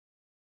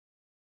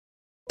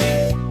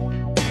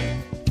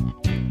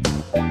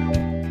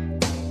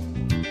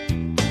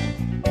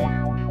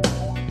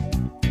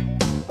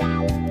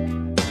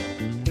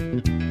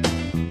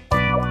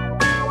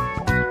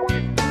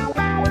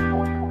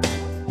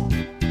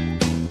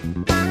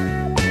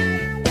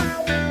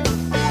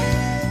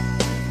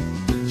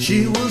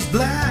She was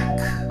black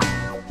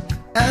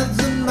as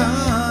the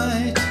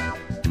night.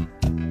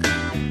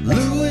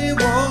 Louie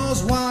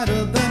was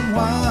whiter than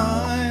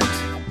white.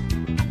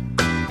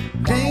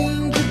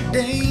 Danger,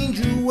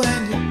 danger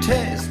when you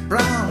taste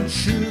brown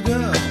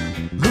sugar.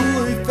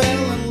 Louie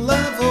fell in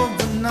love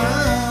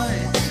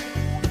overnight.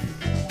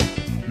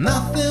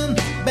 Nothing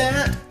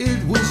bad,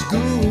 it was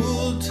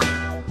good.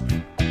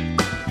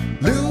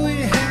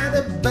 Louie had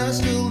the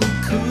best girl he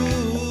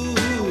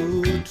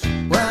could.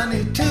 When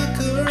he took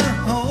her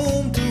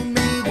home to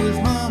meet his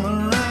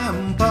mama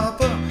and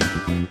papa,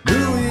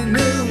 Louie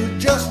knew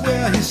just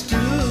where he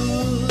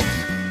stood.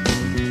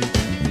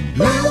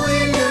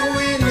 Louie,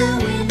 Louie,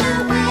 Louie,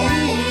 Louie.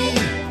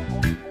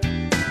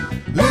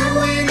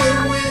 Louie,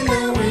 Louie,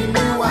 Louie,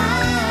 Louie.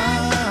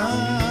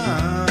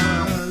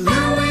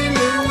 Louie,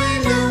 Louie,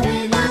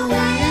 Louie,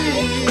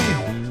 Louie.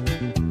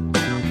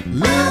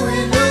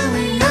 Louie,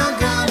 Louie, you're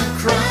gonna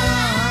cry.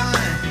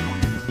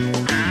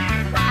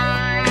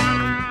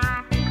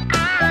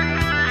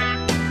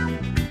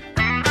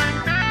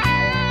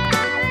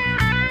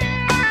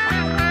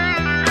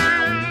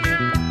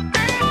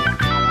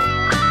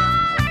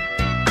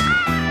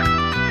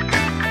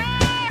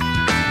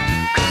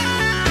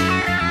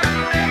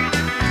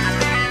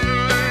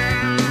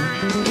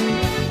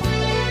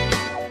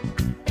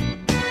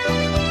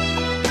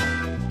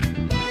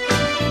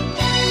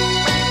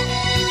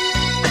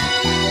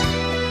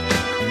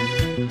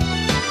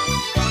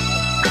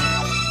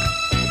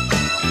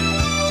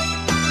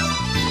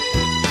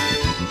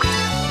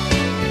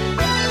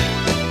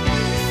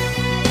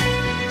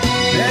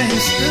 There he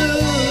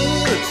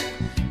stood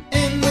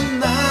in the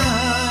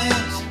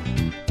night,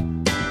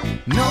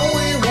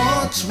 knowing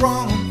what's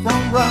wrong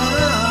from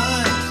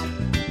right.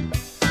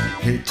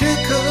 He took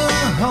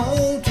her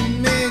home to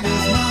meet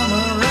his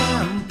mama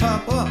and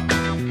papa.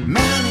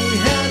 Man, he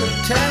had a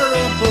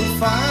terrible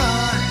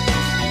fight.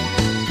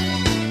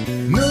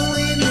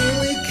 Louie,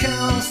 Louie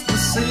counts the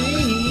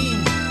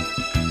scene,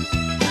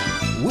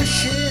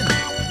 wishing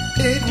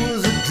it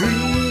was a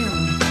dream.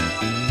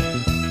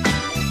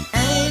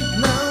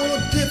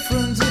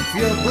 If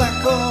you're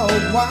black or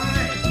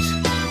white,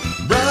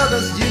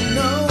 brothers, you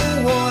know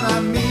what I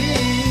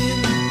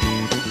mean.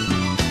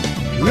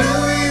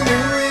 Louie,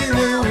 Louie,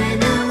 Louie,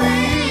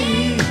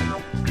 Louie.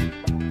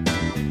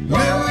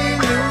 Louie,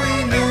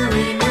 Louie,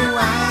 Louie,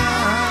 Louie.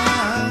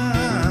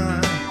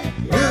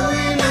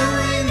 Louie,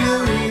 Louie,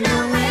 Louie,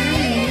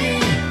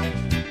 Louie.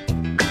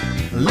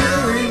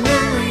 Louie,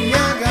 Louie,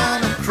 you're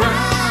gonna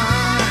cry.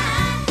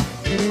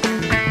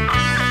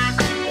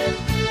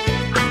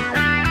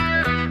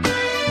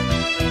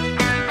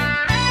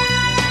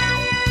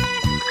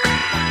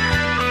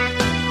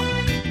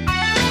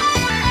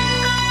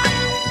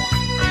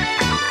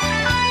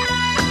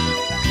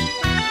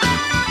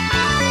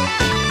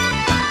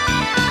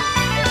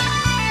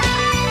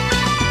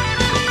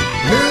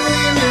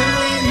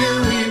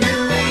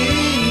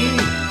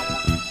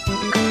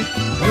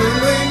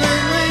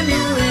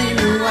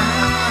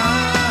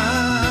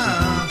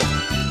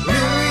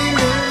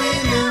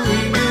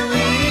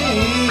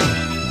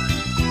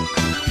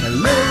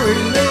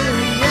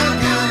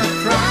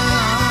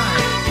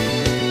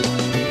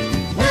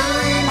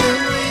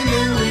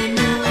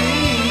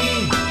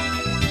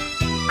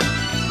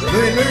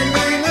 Louie, Louie,